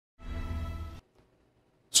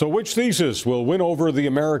So which thesis will win over the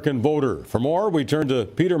American voter? For more, we turn to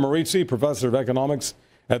Peter Marizzi, professor of economics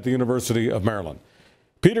at the University of Maryland.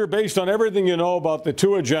 Peter, based on everything you know about the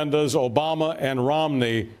two agendas, Obama and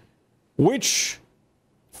Romney, which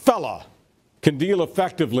fella can deal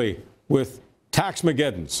effectively with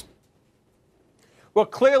taxmageddons? Well,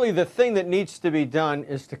 clearly the thing that needs to be done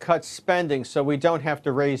is to cut spending so we don't have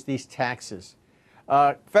to raise these taxes.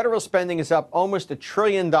 Federal spending is up almost $1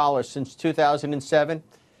 trillion since 2007,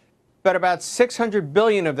 but about $600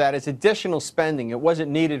 billion of that is additional spending. It wasn't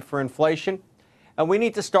needed for inflation, and we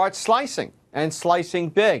need to start slicing, and slicing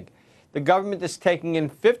big. The government is taking in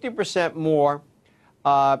 50% more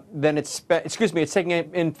than it spends. Excuse me, it's taking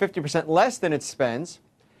in 50% less than it spends.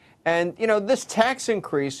 And, this tax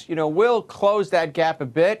increase, will close that gap a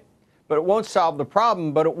bit, but it won't solve the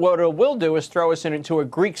problem. But what it will do is throw us into a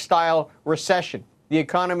Greek-style recession. The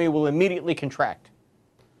economy will immediately contract.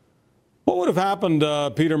 What would have happened,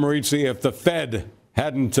 Peter Marizzi, if the Fed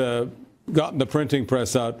hadn't gotten the printing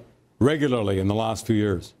press out regularly in the last few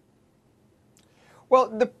years? Well,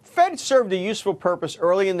 the Fed served a useful purpose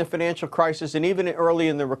early in the financial crisis and even early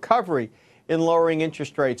in the recovery in lowering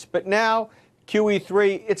interest rates. But now,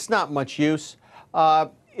 QE3, it's not much use.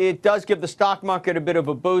 It does give the stock market a bit of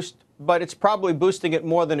a boost, but it's probably boosting it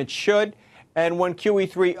more than it should. And when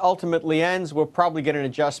QE3 ultimately ends, we'll probably get an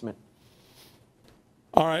adjustment.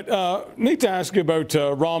 All right. Need to ask you about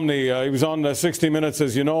Romney. He was on 60 Minutes,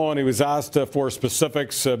 as you know, and he was asked for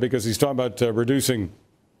specifics because he's talking about reducing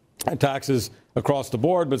taxes across the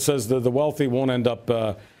board, but says that the wealthy won't end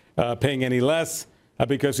up paying any less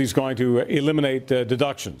because he's going to eliminate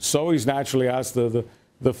deductions. So he's naturally asked the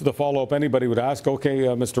follow-up anybody would ask, okay,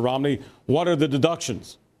 Mr. Romney, what are the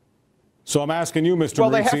deductions? So I'm asking you, Mr.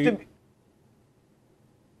 Marizzi,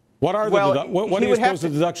 what do you suppose the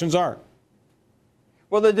deductions are?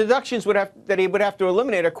 Well, the deductions that he would have to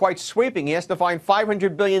eliminate are quite sweeping. He has to find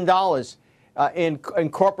 $500 billion in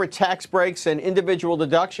corporate tax breaks and individual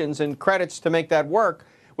deductions and credits to make that work,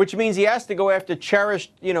 which means he has to go after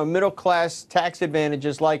cherished, middle-class tax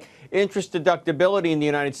advantages like interest deductibility in the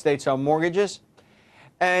United States on mortgages.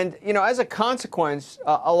 And, as a consequence,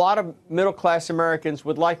 a lot of middle-class Americans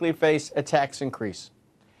would likely face a tax increase.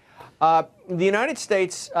 The United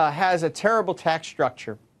States has a terrible tax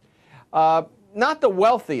structure. Not the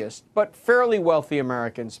wealthiest, but fairly wealthy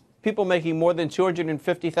Americans, people making more than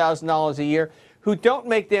 $250,000 a year, who don't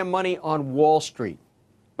make their money on Wall Street,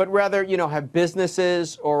 but rather, have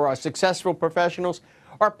businesses or are successful professionals,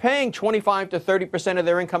 are paying 25 to 30% of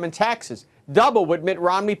their income in taxes, double what Mitt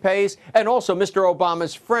Romney pays, and also Mr.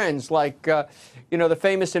 Obama's friends, like, the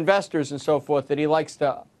famous investors and so forth that he likes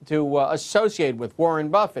to associate with, Warren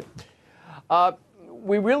Buffett.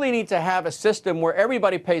 We really need to have a system where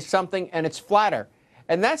everybody pays something and it's flatter.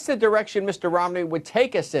 And that's the direction Mr. Romney would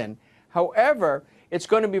take us in. However, it's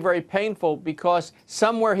going to be very painful because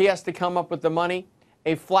somewhere he has to come up with the money.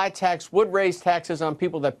 A flat tax would raise taxes on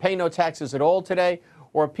people that pay no taxes at all today,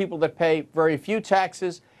 or people that pay very few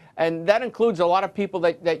taxes. And that includes a lot of people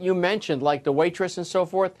that you mentioned, like the waitress and so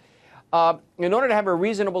forth. In order to have a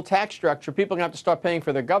reasonable tax structure, people are going to have to start paying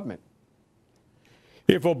for their government.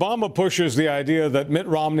 If Obama pushes the idea that Mitt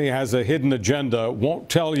Romney has a hidden agenda, won't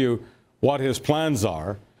tell you what his plans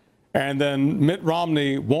are, and then Mitt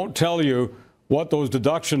Romney won't tell you what those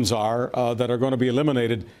deductions are that are going to be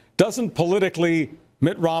eliminated, doesn't politically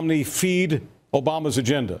Mitt Romney feed Obama's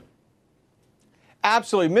agenda?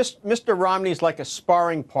 Absolutely. Mr. Romney is like a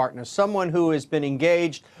sparring partner, someone who has been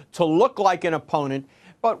engaged to look like an opponent,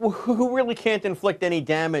 but who really can't inflict any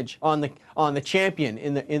damage on the champion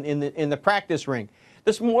in the practice ring.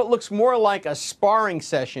 This looks more like a sparring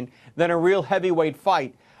session than a real heavyweight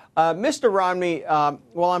fight. Mr. Romney,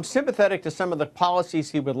 while I'm sympathetic to some of the policies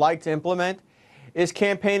he would like to implement, is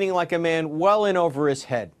campaigning like a man well in over his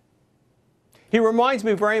head. He reminds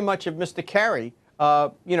me very much of Mr. Kerry,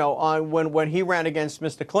 when he ran against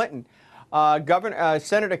Mr. Clinton.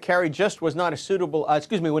 Senator Kerry just was not a suitable,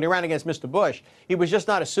 when he ran against Mr. Bush, he was just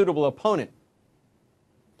not a suitable opponent.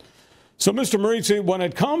 So, Mr. Marizzi, when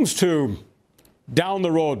it comes to down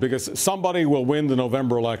the road, because somebody will win the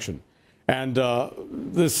November election, and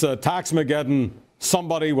this taxmageddon,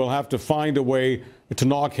 somebody will have to find a way to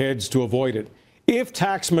knock heads to avoid it. If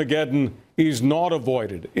taxmageddon is not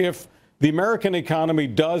avoided, if the American economy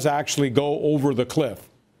does actually go over the cliff,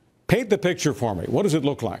 paint the picture for me. What does it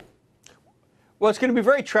look like? Well, it's going to be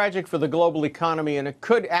very tragic for the global economy, and it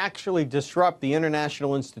could actually disrupt the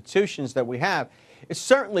international institutions that we have.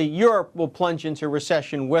 Certainly, Europe will plunge into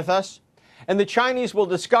recession with us. And the Chinese will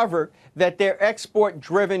discover that their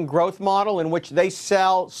export-driven growth model, in which they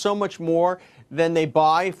sell so much more than they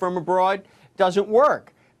buy from abroad, doesn't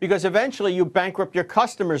work. because eventually you bankrupt your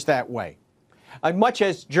customers that way, much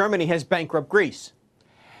as Germany has bankrupt Greece.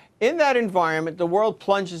 In that environment, the world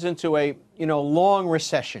plunges into a long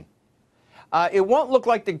recession. It won't look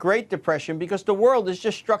like the Great Depression because the world is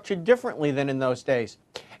just structured differently than in those days.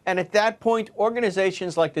 And at that point,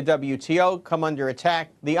 organizations like the WTO come under attack.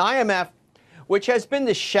 The IMF, which has been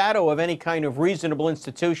the shadow of any kind of reasonable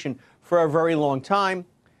institution for a very long time,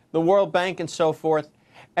 the World Bank and so forth.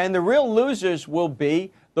 And the real losers will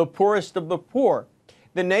be the poorest of the poor,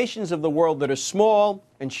 the nations of the world that are small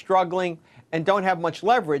and struggling and don't have much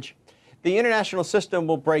leverage. The international system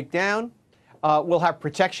will break down. We'll have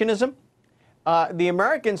protectionism. The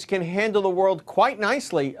Americans can handle the world quite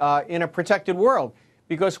nicely in a protected world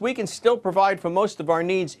because we can still provide for most of our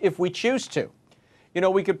needs if we choose to.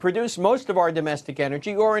 We could produce most of our domestic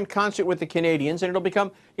energy or in concert with the Canadians, and it'll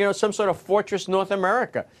become, some sort of fortress North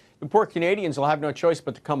America. The poor Canadians will have no choice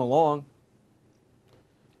but to come along,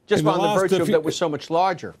 just on the virtue of that we're so much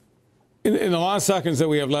larger. In the last seconds that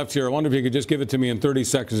we have left here, I wonder if you could just give it to me in 30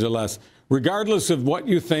 seconds or less. Regardless of what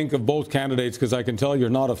you think of both candidates, because I can tell you're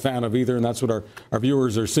not a fan of either, and that's what our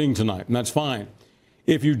viewers are seeing tonight, and that's fine.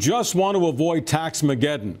 If you just want to avoid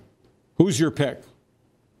taxmageddon, who's your pick?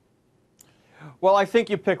 Well, I think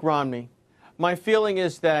you pick Romney. My feeling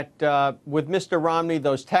is that with Mr. Romney,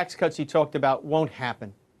 those tax cuts he talked about won't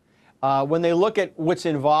happen. When they look at what's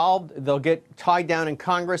involved, they'll get tied down in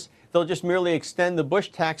Congress. They'll just merely extend the Bush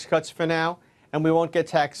tax cuts for now, and we won't get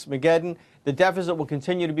taxmageddon. The deficit will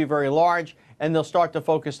continue to be very large, and they'll start to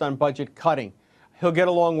focus on budget cutting. He'll get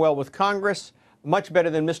along well with Congress, much better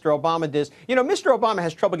than Mr. Obama does. Mr. Obama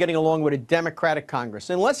has trouble getting along with a Democratic Congress.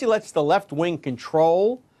 Unless he lets the left wing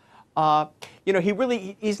control,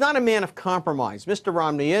 he's not a man of compromise. Mr.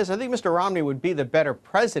 Romney is. I think Mr. Romney would be the better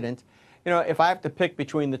president, if I have to pick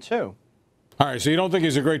between the two. All right, so you don't think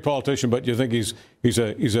he's a great politician, but you think he's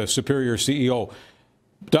a superior CEO.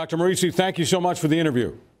 Dr. Maurizi, thank you so much for the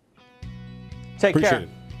interview. Take care. Appreciate it.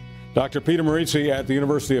 Dr. Peter Maurizi at the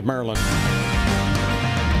University of Maryland.